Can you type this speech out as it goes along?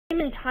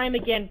and time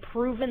again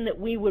proven that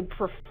we would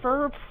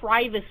prefer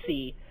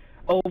privacy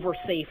over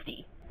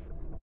safety.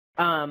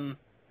 And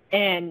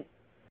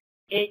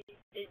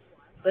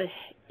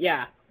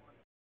yeah.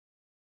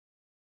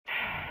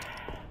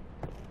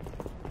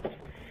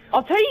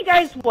 I'll tell you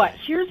guys what,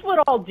 here's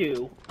what I'll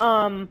do.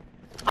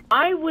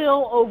 I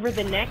will, over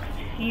the next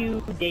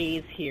few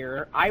days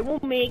here, I will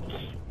make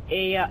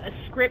a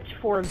script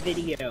for a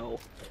video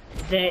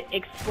that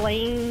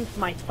explains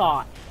my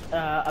thoughts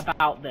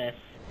about this.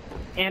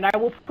 And I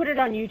will put it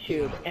on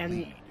YouTube,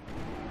 and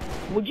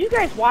would you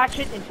guys watch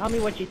it and tell me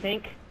what you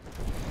think?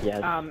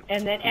 Yes.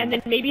 And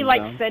then maybe,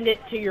 like, send it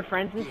to your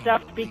friends and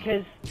stuff,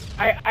 because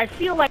I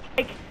feel like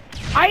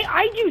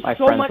I do my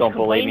so friends much don't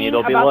believe me.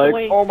 They'll be about like, the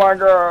way... oh my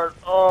god,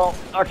 oh,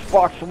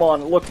 Xbox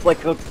One looks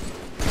like a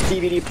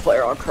DVD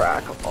player on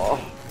crack. Oh.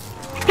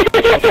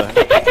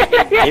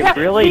 It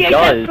really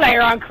does.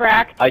 Player on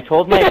crack. I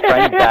told my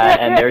friends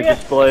that, and they're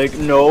just like,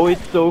 no,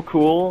 it's so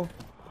cool.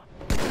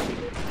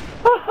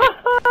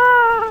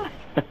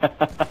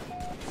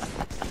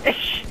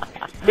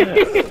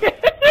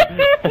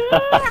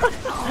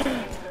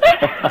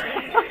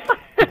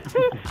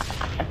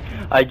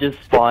 I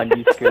just spawned.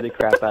 You scared the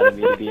crap out of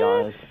me, to be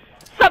honest.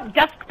 Sup,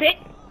 Dusk Pit?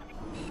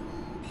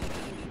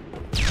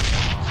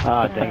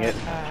 Ah, dang it.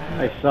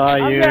 I saw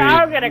you.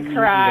 I'm gonna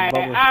cry.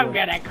 I'm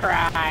gonna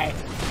cry.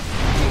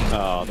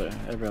 Oh,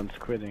 everyone's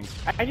quitting.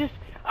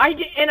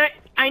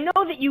 I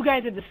know that you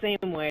guys are the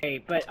same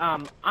way, but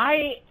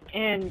I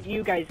and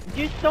you guys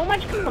do so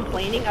much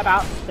complaining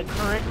about the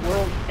current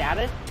world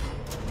status,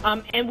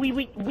 and we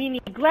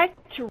neglect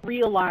to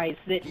realize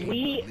that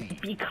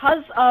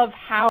because of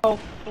how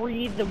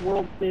free the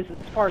world is as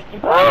far as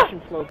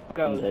information flow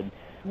goes,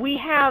 we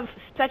have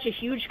such a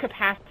huge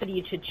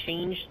capacity to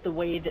change the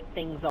way that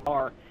things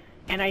are,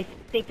 and I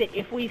think that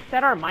if we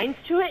set our minds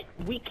to it,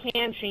 we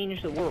can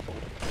change the world.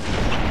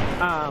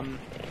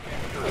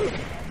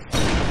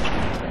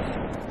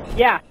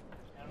 Yeah.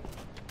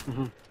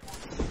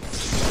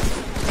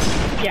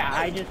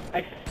 Yeah,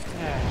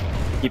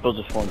 People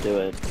just won't do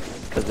it,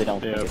 because they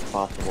don't think it's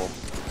possible.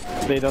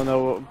 They don't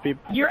know what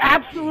people... You're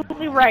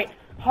absolutely right.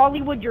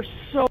 Hollywood, you're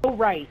so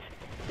right.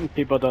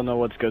 People don't know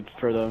what's good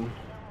for them.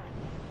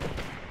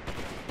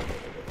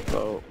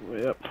 So,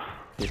 yep.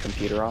 Your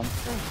computer on?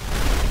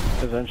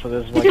 Essentially,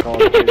 this is what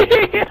Call of Duty.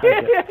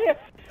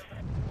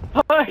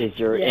 Is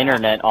your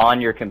internet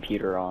on your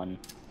computer on?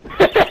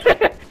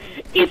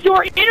 Is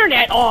your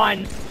internet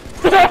on?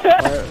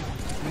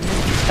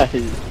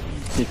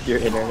 Is your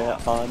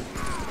internet on?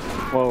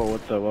 Whoa,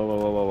 what's up?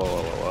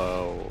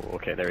 Whoa.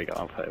 Okay, there we go.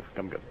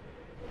 I'm good.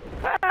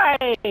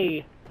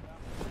 Hey!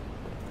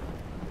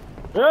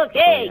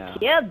 Okay,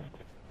 kids,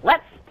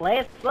 let's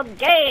play some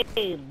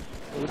games!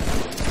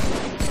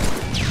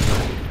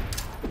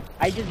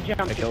 I just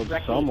jumped. I killed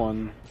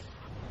someone.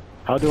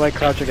 How do I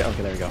crouch again?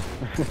 Okay, there we go.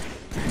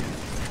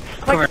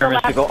 Click the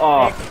left Mystical.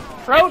 Oh.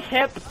 Pro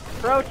tip,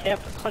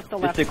 click the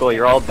left. Mystical,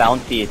 you're all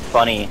bouncy, it's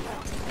funny.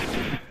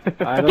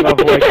 I don't know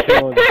who I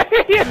killed.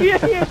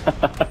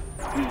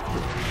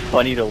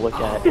 Funny to look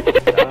at.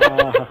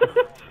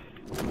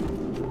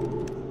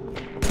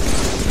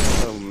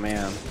 Oh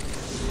man.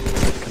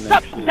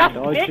 Connection.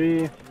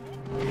 Dodgy.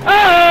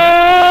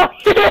 Oh!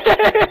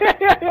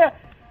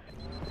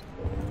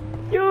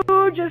 You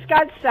just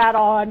got sat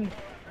on.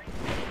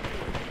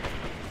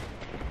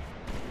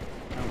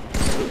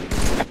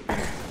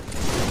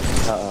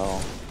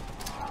 Uh-oh.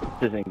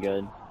 This isn't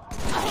good.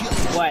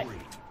 What?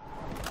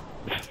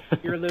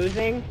 You're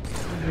losing?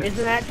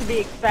 Isn't that to be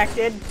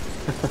expected?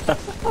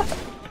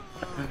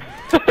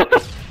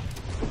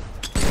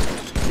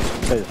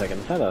 Wait a second,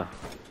 is that a...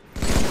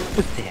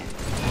 What's that?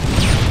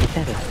 Is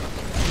that a... Is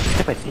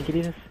that what I think it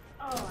is?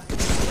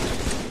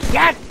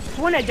 Yeah, it's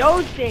one of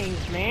those things,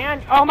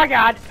 man. Oh my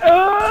god.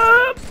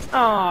 Oh,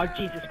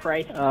 Jesus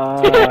Christ.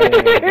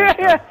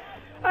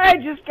 I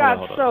just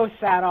got so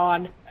sat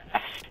on.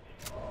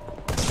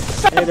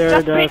 Hey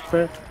there,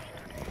 Desperate.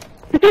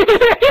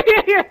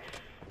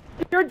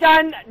 You're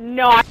done?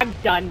 No, I'm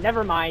done.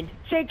 Never mind.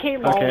 JK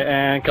lol. Okay,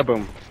 and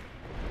kaboom.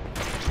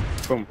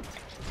 Boom.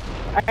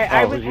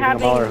 I was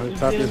having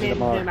zoom in,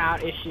 zoom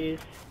out issues.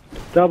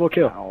 Double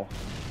kill. Ow.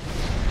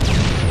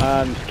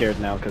 I'm scared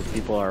now because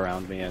people are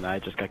around me and I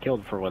just got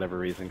killed for whatever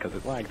reason because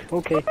it lagged.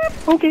 Okay.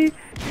 Okay.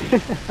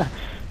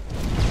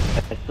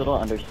 I still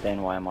don't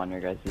understand why I'm on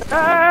your guys' team.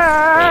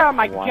 Oh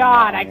my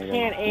god, I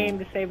can't aim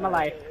to save my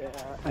life.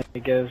 I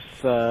guess,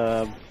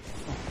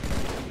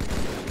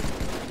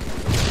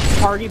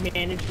 Party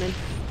management.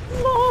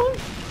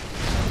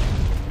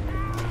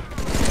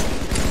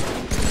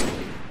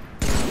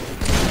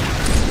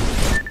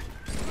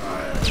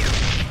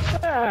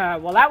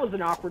 Well, that was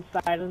an awkward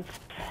silence.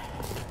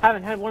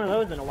 Haven't had one of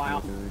those in a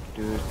while.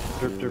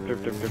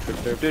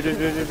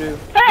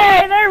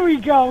 Hey, there we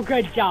go.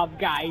 Good job,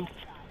 guys.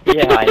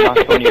 Yeah, I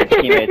knocked one of your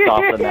teammates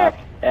off the map,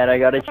 and I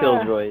got a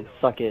killjoy.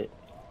 Suck it.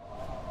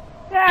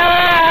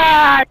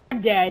 Ah,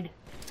 I'm dead.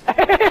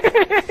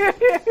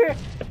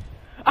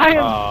 I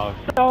am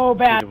so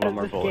bad at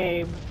this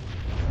game.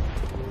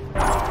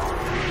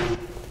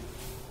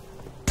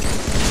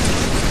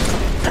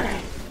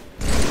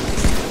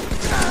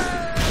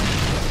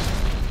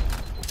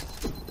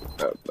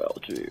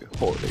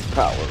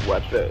 powered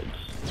weapons.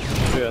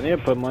 Dude, I need to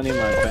put money in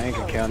my bank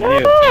account. I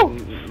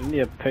need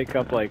to pick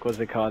up, like, what's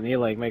it called? I need to,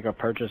 like, make a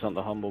purchase on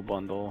the Humble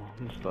Bundle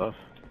and stuff.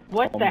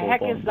 What the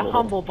heck is the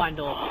Humble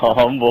Bundle?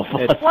 Humble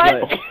Bundle. It's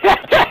What?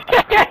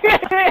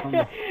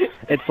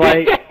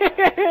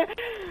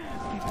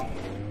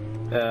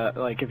 It's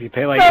like if you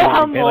pay like, So if you pay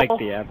humble. like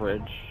the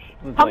average.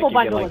 It's Humble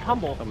like, you Bundle get, is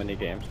humble. So many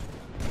games.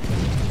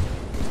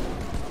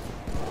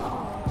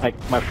 Like,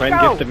 my friend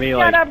Go! gifted me, Get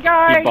like, up,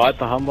 guys! he bought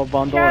the Humble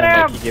Bundle, Get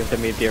and, up! like, he gifted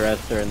me Dear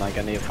Esther, and, like,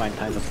 I need to find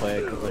time to play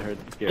it, because I heard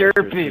Dear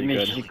Esther is Derpy pretty good.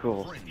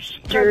 Mexico.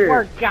 Good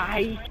work,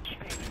 guys.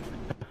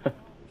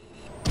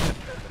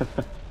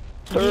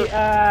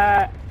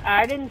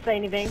 I didn't say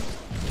anything.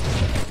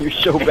 You're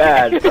so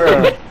bad.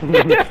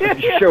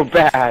 You're so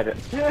bad.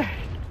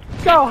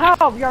 Go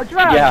help, you're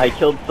drunk! Yeah, I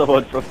killed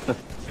someone from the...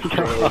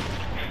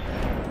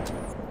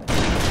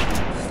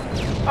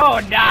 Oh,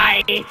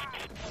 nice!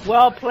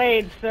 Well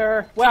played,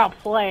 sir. Well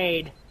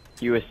played.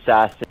 You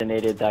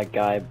assassinated that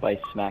guy by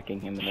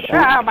smacking him in the Oh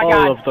back. my All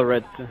god. of the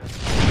red...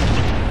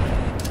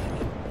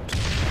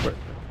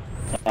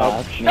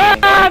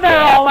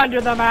 They're all under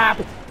the map!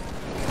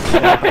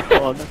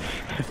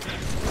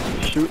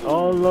 Shoot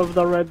all of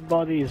the red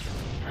bodies.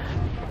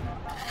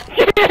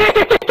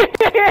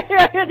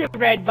 The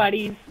red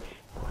buddies.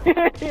 No!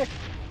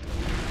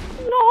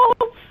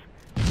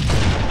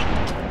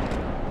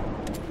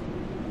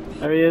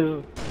 There he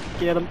is.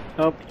 Get him.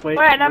 Oh, wait.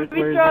 Wait, let me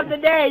where is throw he? the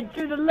nade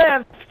to the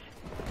left.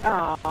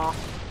 Aww.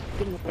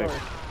 Didn't Wait.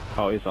 work.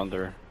 Oh, he's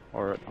under.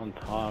 Or on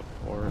top.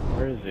 Or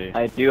where is he?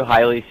 I do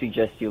highly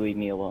suggest you leave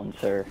me alone,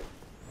 sir.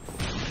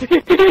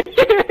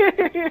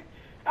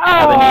 I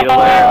have a needler,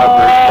 a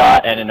burst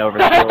shot, and an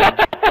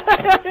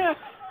overkill.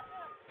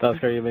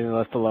 Tusker, you leave me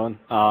left alone?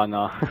 Oh,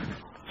 no.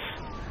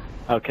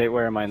 Okay,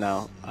 where am I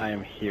now? I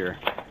am here.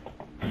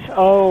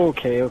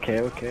 Okay.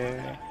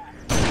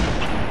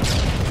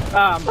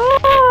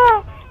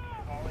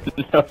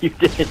 No, you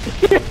didn't.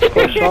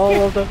 Push all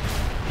of them.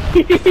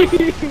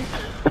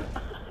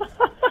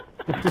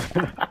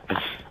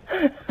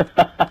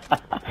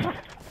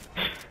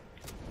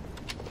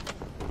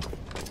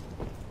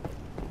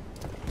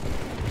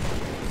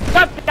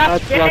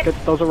 That's rockets.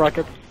 Those are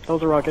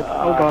rockets.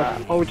 Oh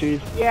god. Oh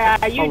jeez.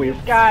 Yeah, you Oh,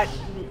 just got...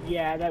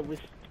 Yeah, that was...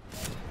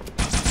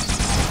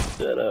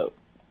 Shut up.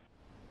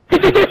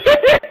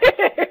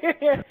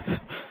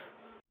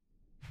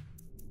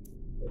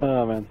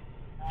 Oh man.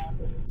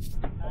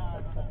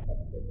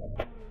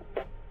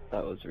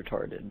 That was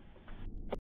retarded.